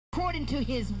according to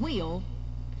his will,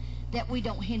 that we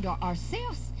don't hinder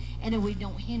ourselves and that we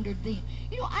don't hinder them.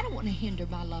 You know, I don't want to hinder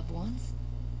my loved ones.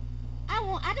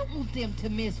 I don't want them to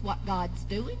miss what God's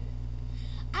doing.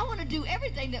 I want to do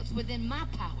everything that's within my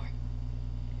power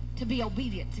to be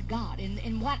obedient to God.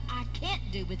 And what I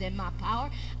can't do within my power,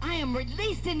 I am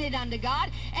releasing it unto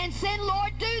God and saying,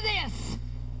 Lord, do this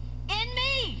in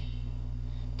me.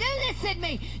 Do this in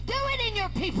me. Do it in your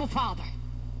people, Father.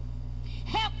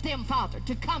 Help them, Father,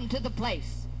 to come to the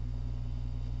place,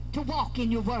 to walk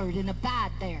in your word and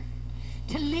abide there,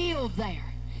 to live there.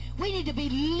 We need to be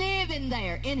living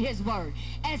there in his word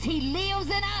as he lives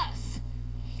in us.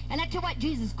 And I tell you what,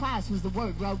 Jesus Christ was the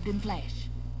word robed in flesh.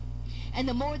 And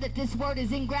the more that this word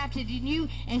is engrafted in you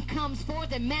and comes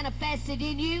forth and manifested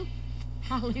in you,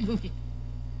 hallelujah,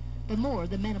 the more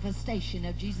the manifestation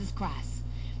of Jesus Christ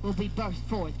will be birthed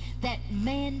forth. That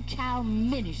man-child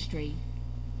ministry,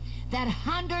 that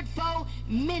hundredfold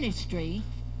ministry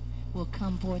will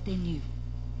come forth in you.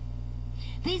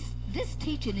 This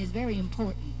teaching is very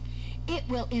important. It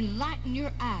will enlighten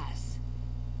your eyes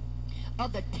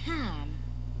of the time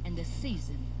and the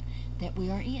season that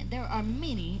we are in. There are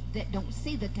many that don't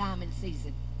see the time and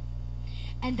season,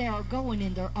 and they are going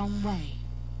in their own way,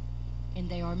 and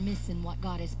they are missing what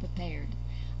God has prepared.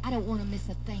 I don't want to miss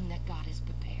a thing that God has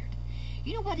prepared.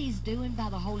 You know what he's doing by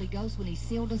the Holy Ghost when he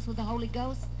sealed us with the Holy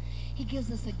Ghost? He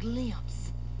gives us a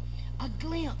glimpse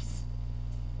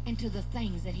into the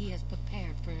things that he has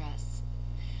prepared for us.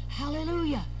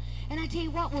 Hallelujah. And I tell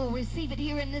you what, we'll receive it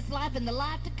here in this life and the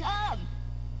life to come.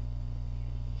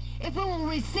 If we will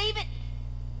receive it,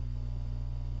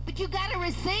 but you got to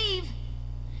receive.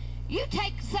 You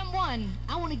take someone,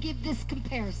 I want to give this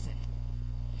comparison.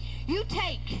 You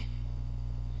take,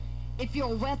 if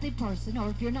you're a wealthy person, or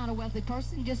if you're not a wealthy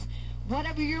person, just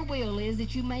whatever your will is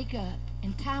that you make up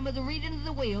in time of the reading of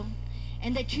the will,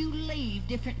 and that you leave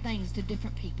different things to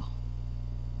different people.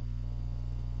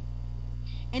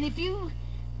 And if you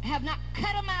have not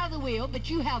cut them out of the will, but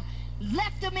you have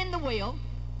left them in the will,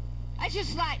 that's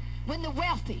just like when the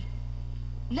wealthy,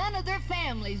 none of their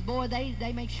families, boy,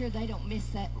 they make sure they don't miss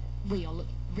that will,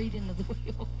 reading of the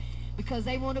will, because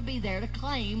they want to be there to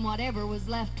claim whatever was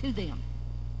left to them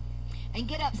and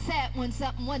get upset when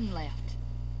something wasn't left.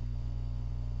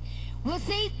 Well,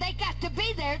 see, they got to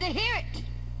be there to hear it,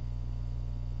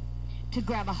 to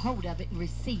grab a hold of it and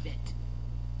receive it.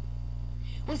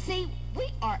 Well, see, we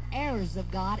are heirs of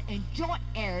God and joint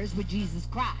heirs with Jesus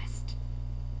Christ.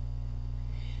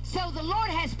 So the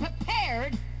Lord has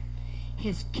prepared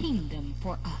his kingdom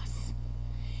for us.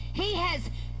 He has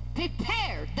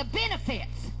prepared the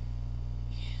benefits.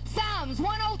 Psalms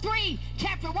 103,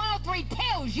 chapter 103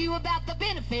 tells you about the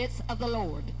benefits of the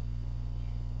Lord.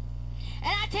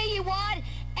 And I tell you what,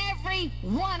 every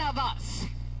one of us,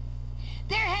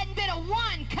 there hadn't been a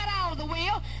one cut out of the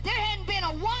wheel. There hadn't been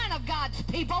a one of God's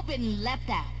people been left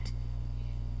out.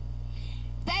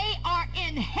 They are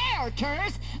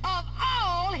inheritors of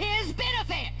all his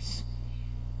benefits.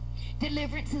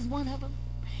 Deliverance is one of them.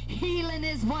 Healing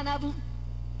is one of them.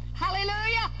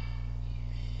 Hallelujah.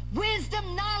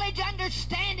 Wisdom, knowledge,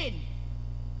 understanding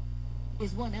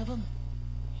is one of them.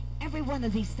 Every one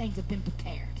of these things have been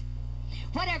prepared.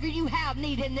 Whatever you have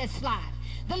need in this life.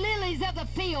 The lilies of the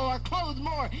field are clothed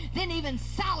more than even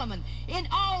Solomon, in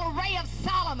all array of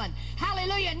Solomon.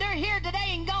 Hallelujah. And they're here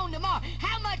today and gone tomorrow.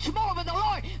 How much more will the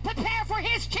Lord prepare for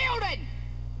his children?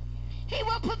 He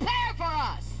will prepare for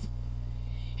us.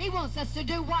 He wants us to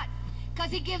do what?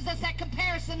 Because he gives us that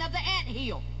comparison of the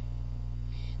anthill.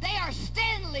 They are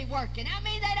steadily working. I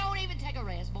mean, they don't even take a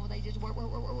rest, boy. They just work.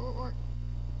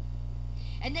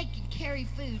 And they can carry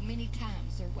food many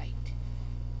times their weight.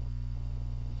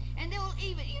 And they'll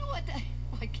even, you know what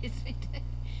gets me to?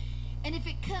 And if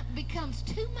it becomes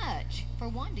too much for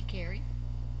one to carry,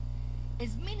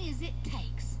 as many as it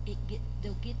takes,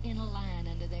 they'll get in a line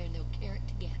under there and they'll carry it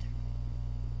together.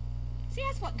 See,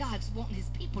 that's what God's wanting his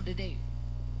people to do.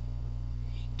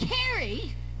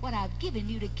 Carry what I've given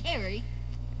you to carry,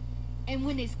 and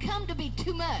when it's come to be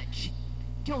too much,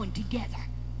 join together.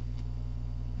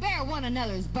 Bear one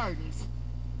another's burdens.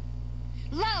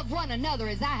 Love one another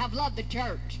as I have loved the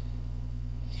church.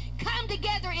 Come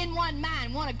together in one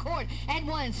mind, one accord, and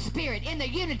one spirit, in the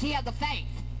unity of the faith.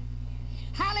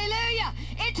 Hallelujah.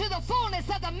 Into the fullness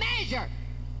of the measure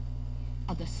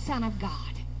of the Son of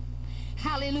God.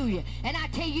 Hallelujah. And I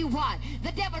tell you what,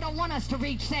 the devil don't want us to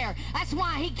reach there. That's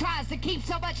why he tries to keep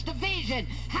so much division.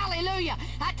 Hallelujah.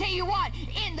 I tell you what,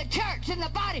 in the church, in the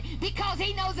body, because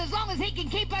he knows as long as he can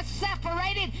keep us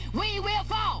separated, we will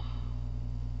fall.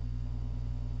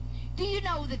 Do you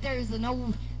know that there is an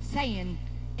old saying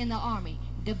in the army,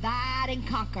 divide and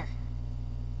conquer.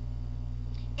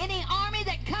 Any army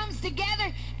that comes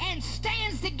together and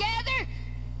stands together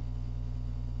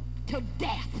to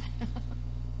death.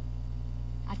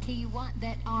 I tell you what,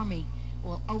 that army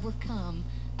will overcome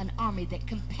an army that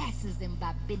compasses them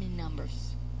by many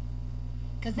numbers.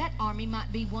 Because that army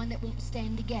might be one that won't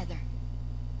stand together.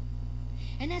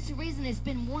 And that's the reason it's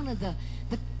been one of the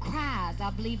cries, I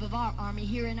believe, of our army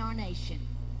here in our nation.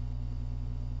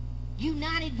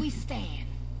 United we stand.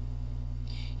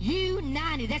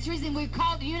 United. That's the reason we're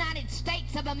called the United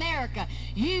States of America.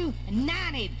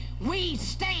 United we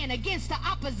stand against the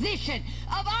opposition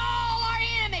of all our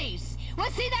enemies. Well,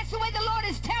 see, that's the way the Lord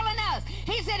is telling us.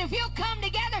 He said, if you'll come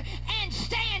together and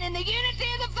stand in the unity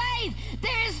of the faith,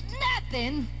 there is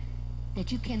nothing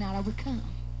that you cannot overcome.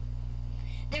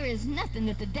 There is nothing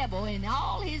that the devil and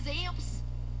all his imps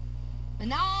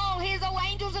and all his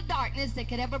angels of darkness that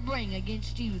could ever bring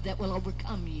against you that will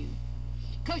overcome you.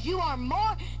 Because you are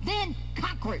more than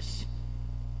conquerors.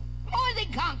 More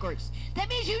than conquerors. That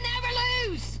means you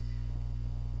never lose.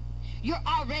 You're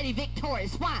already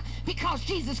victorious. Why? Because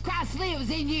Jesus Christ lives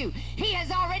in you. He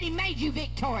has already made you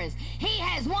victorious. He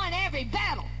has won every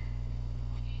battle.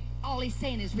 All he's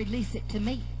saying is release it to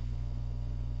me.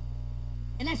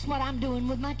 And that's what I'm doing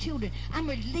with my children. I'm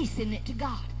releasing it to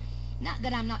God. Not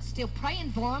that I'm not still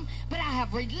praying for them, but I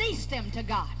have released them to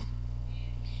God.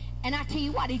 And I tell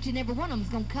you what, each and every one of them is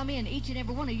going to come in. Each and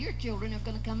every one of your children are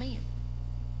going to come in.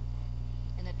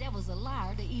 And the devil's a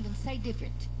liar to even say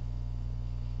different.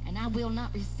 And I will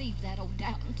not receive that old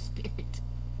doubting spirit.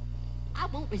 I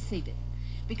won't receive it.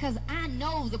 Because I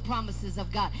know the promises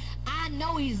of God. I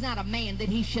know he's not a man that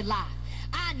he should lie.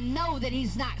 I know that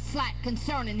he's not slack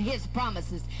concerning his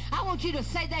promises. I want you to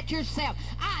say that yourself.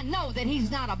 I know that he's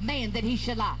not a man that he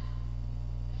should lie.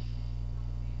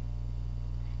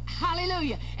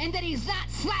 Hallelujah. And that he's not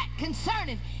slack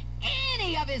concerning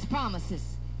any of his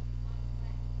promises.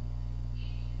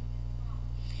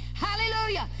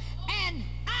 Hallelujah. And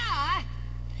I,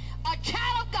 a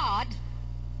child of God,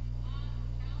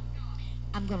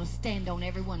 I'm going to stand on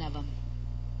every one of them.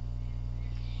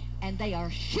 And they are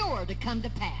sure to come to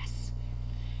pass.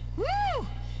 Woo!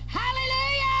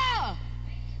 Hallelujah!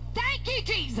 Thank you,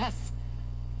 Jesus.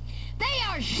 They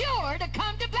are sure to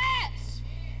come to pass.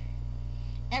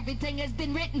 Everything has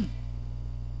been written.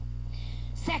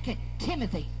 2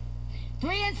 Timothy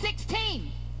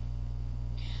 3:16.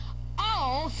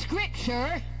 All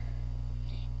Scripture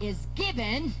is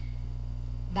given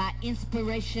by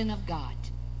inspiration of God.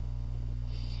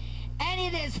 And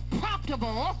it is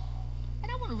profitable.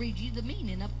 And I want to read you the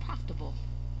meaning of profitable.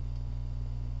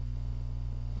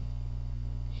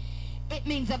 It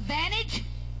means advantage,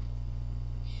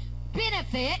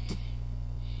 benefit,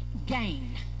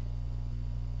 gain.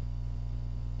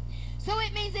 So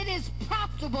it means it is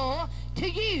profitable to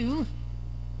you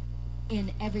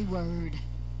in every word.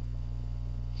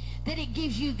 That it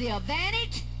gives you the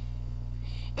advantage,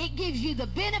 it gives you the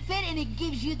benefit, and it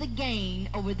gives you the gain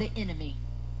over the enemy.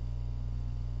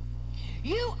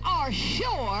 You are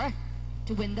sure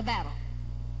to win the battle.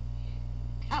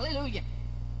 Hallelujah.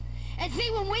 And see,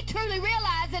 when we truly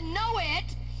realize and know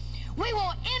it, we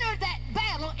will enter that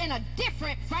battle in a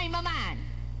different frame of mind.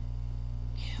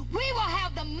 We will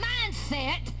have the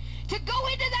mindset to go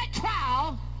into that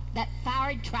trial, that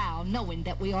fiery trial, knowing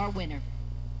that we are a winner.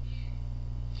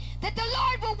 That the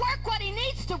Lord will work what he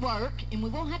needs to work, and we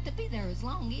won't have to be there as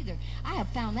long either. I have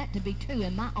found that to be true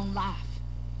in my own life.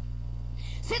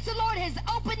 Since the Lord has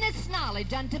opened this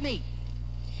knowledge unto me,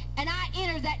 and I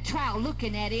enter that trial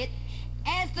looking at it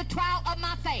as the trial of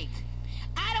my faith,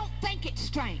 I don't think it's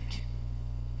strange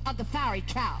of the fiery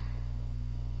trial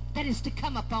that is to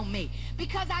come upon me,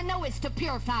 because I know it's to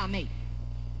purify me.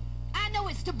 I know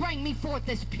it's to bring me forth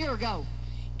as pure gold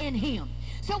in him.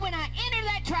 So when I enter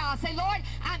that trial, I say, Lord,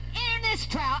 I'm entering this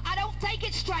trial. I don't think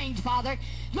it's strange, Father.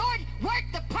 Lord, work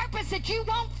the purpose that you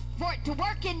want for it to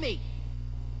work in me.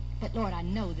 But Lord, I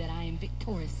know that I am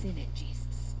victorious in it,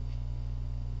 Jesus.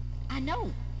 I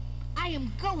know I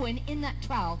am going in that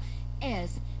trial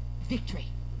as victory.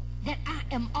 That I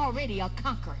am already a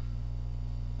conqueror.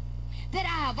 That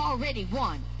I have already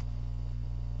won.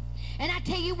 And I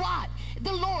tell you what,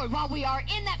 the Lord, while we are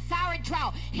in that fiery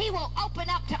trial, he will open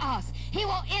up to us. He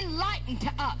will enlighten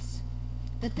to us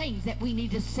the things that we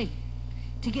need to see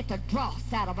to get the dross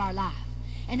out of our life.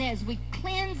 And as we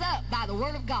cleanse up by the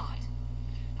word of God,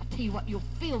 I tell you what, you'll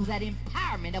feel that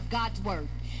empowerment of God's word.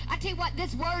 I tell you what,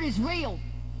 this word is real.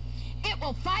 It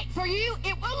will fight for you.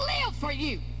 It will live for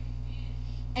you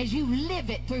as you live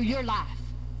it through your life.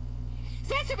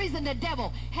 See, that's the reason the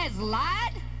devil has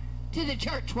lied to the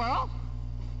church world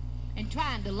and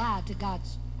trying to lie to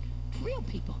God's Real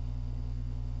people.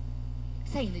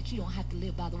 Saying that you don't have to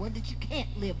live by the word, that you can't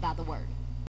live by the word.